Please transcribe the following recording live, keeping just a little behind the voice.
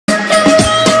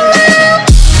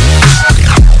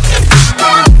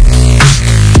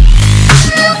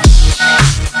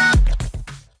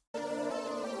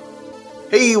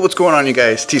what's going on, you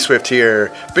guys? T-Swift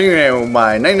here, bringing in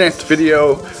my 99th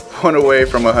video, one away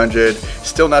from 100.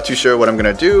 Still not too sure what I'm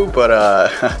gonna do, but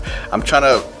I'm trying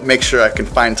to make sure I can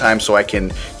find time so I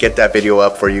can get that video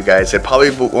up for you guys. It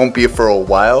probably won't be for a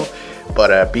while,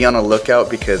 but be on the lookout,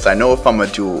 because I know if I'm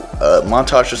gonna do a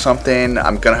montage or something,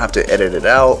 I'm gonna have to edit it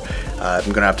out.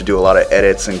 I'm gonna have to do a lot of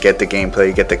edits and get the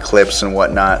gameplay, get the clips and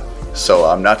whatnot. So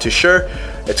I'm not too sure.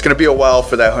 It's gonna be a while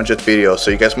for that 100th video, so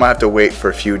you guys might have to wait for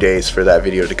a few days for that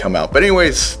video to come out. But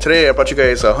anyways, today I brought you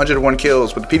guys 101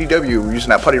 kills with the PDW. We're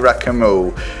using that Party Rock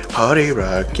camo. Party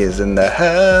Rock is in the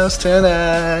house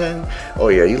tonight. Oh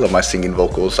yeah, you love my singing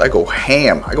vocals. I go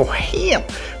ham. I go ham.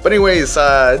 But anyways,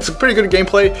 it's a pretty good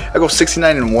gameplay. I go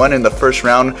 69-1 in the first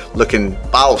round, looking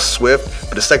bow swift.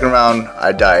 But the second round,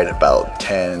 I died about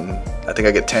 10. I think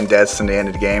I get 10 deaths in the end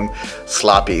of the game.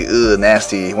 Sloppy, ugh,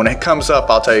 nasty. When it comes up,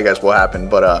 I'll tell you guys what happened.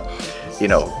 But you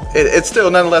know, it's still,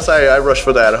 nonetheless, I rushed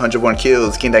for that 101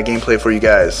 kills, getting that gameplay for you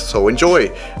guys. So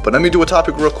enjoy. But let me do a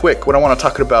topic real quick. What I want to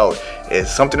talk about is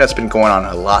something that's been going on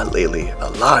a lot lately.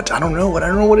 A lot. I don't know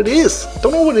what it is.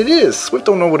 Don't know what it is. Swift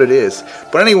don't know what it is.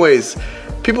 But anyways,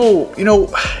 people, you know,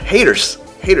 haters.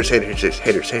 Hate.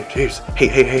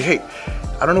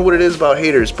 I don't know what it is about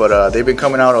haters, but they've been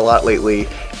coming out a lot lately,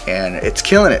 and it's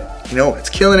killing it. You know, it's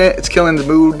killing it. It's killing the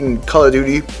mood in Call of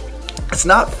Duty. It's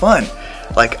not fun.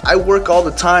 Like, I work all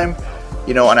the time,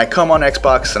 you know, and I come on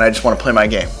Xbox and I just want to play my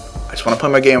game. I just want to play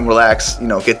my game, relax, you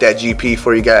know, get that GP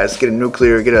for you guys, get a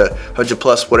nuclear, get a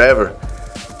 100+, whatever.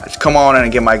 I just come on and I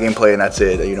get my gameplay, and that's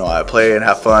it. You know, I play and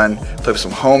have fun, play with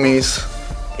some homies,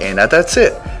 and that's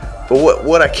it. But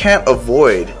what I can't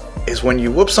avoid is when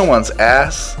you whoop someone's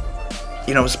ass.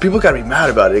 You know, people gotta be mad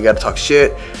about it. They gotta talk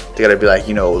shit. They gotta be like,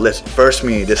 you know, let's verse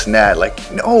me, this and that. Like,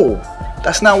 no,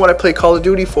 that's not what I play Call of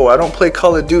Duty for. I don't play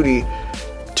Call of Duty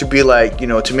to be like, you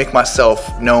know, to make myself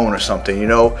known or something, you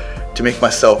know, to make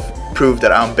myself prove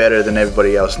that I'm better than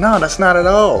everybody else. No, that's not at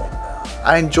all.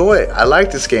 I enjoy it. I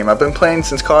like this game. I've been playing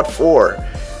since COD 4.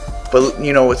 But,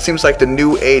 you know, it seems like the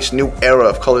new age, new era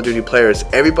of Call of Duty players,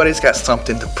 everybody's got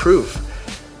something to prove.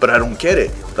 But I don't get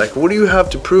it. Like, what do you have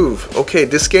to prove? Okay,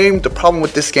 this game, the problem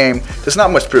with this game, there's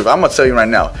not much to prove. I'm gonna tell you right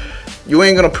now, you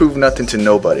ain't gonna prove nothing to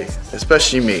nobody,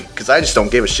 especially me, because I just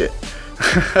don't give a shit.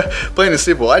 Plain and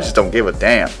simple, I just don't give a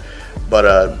damn.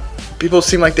 But people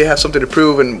seem like they have something to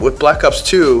prove, and with Black Ops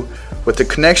 2, with the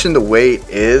connection, the way it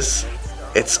is,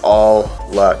 it's all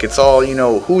luck. It's all, you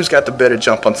know, who's got the better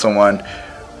jump on someone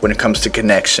when it comes to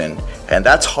connection. And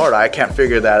that's hard. I can't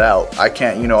figure that out. I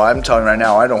can't, you know, I'm telling you right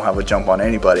now, I don't have a jump on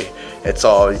anybody. It's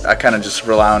all, I kind of just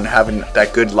rely on having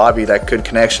that good lobby, that good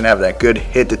connection, have that good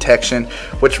hit detection,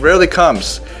 which rarely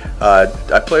comes. I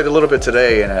played a little bit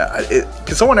today, and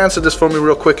can someone answer this for me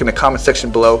real quick in the comment section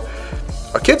below?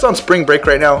 Are kids on spring break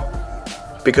right now?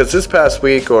 Because this past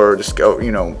week, or just go,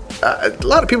 you know, a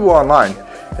lot of people are online.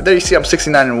 And there you see I'm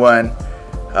 69-1.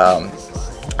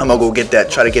 I'm gonna go get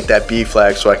that, try to get that B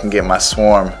flag so I can get my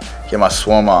swarm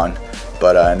on.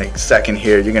 But in a second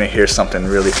here, you're gonna hear something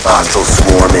really fun. Hostile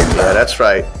swarming. Yeah, that's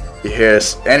right. You hear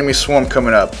this enemy swarm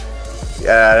coming up.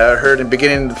 Yeah, I heard in the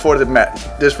beginning, before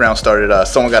this round started,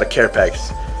 someone got a care package.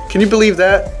 Can you believe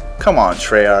that? Come on,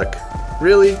 Treyarch.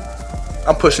 Really?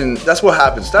 I'm pushing. That's what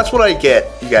happens. That's what I get,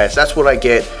 you guys. That's what I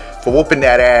get for whooping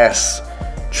that ass.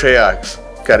 Treyarch's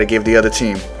gotta give the other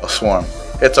team a swarm.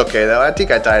 It's okay though. I think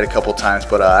I died a couple times,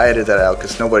 but I edited that out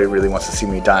because nobody really wants to see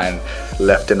me dying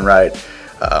left and right.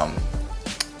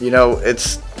 You know,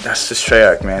 that's just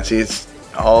Treyarch, man. See, it's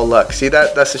all luck. See,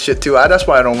 that's the shit too. That's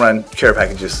why I don't run care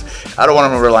packages. I don't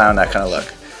want to rely on that kind of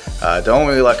luck. The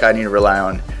only luck I need to rely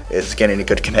on is getting a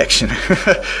good connection.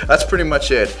 That's pretty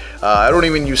much it. I don't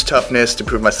even use toughness to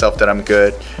prove myself that I'm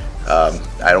good.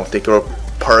 I don't think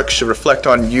perks should reflect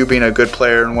on you being a good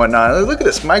player and whatnot. Look at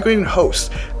this, migrating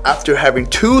host. After having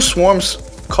 2 swarms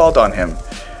called on him,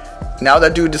 now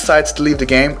that dude decides to leave the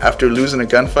game after losing a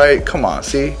gunfight. Come on,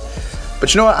 see?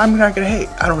 But you know what? I'm not gonna hate.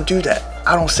 I don't do that.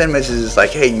 I don't send messages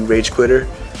like, "Hey, you rage quitter."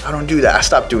 I don't do that. I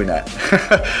stopped doing that.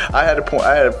 I had a point.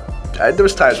 There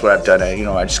was times where I've done it. You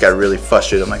know, I just got really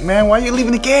frustrated. I'm like, man, why are you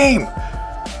leaving the game?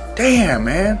 Damn,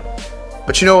 man.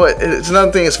 But you know what? It's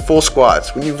another thing. Is full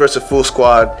squads. When you verse a full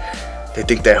squad, they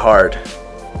think they're hard.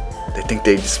 They think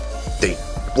they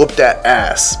whoop that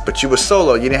ass. But you were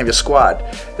solo. You didn't have your squad.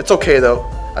 It's okay though.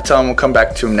 I tell them we'll come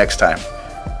back to him next time.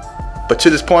 But to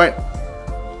this point,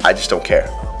 I just don't care.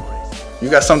 You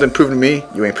got something proven to me,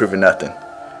 you ain't proving nothing.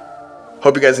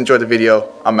 Hope you guys enjoyed the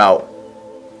video. I'm out.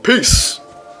 Peace.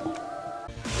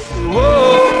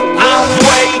 Whoa, I'm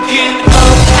waking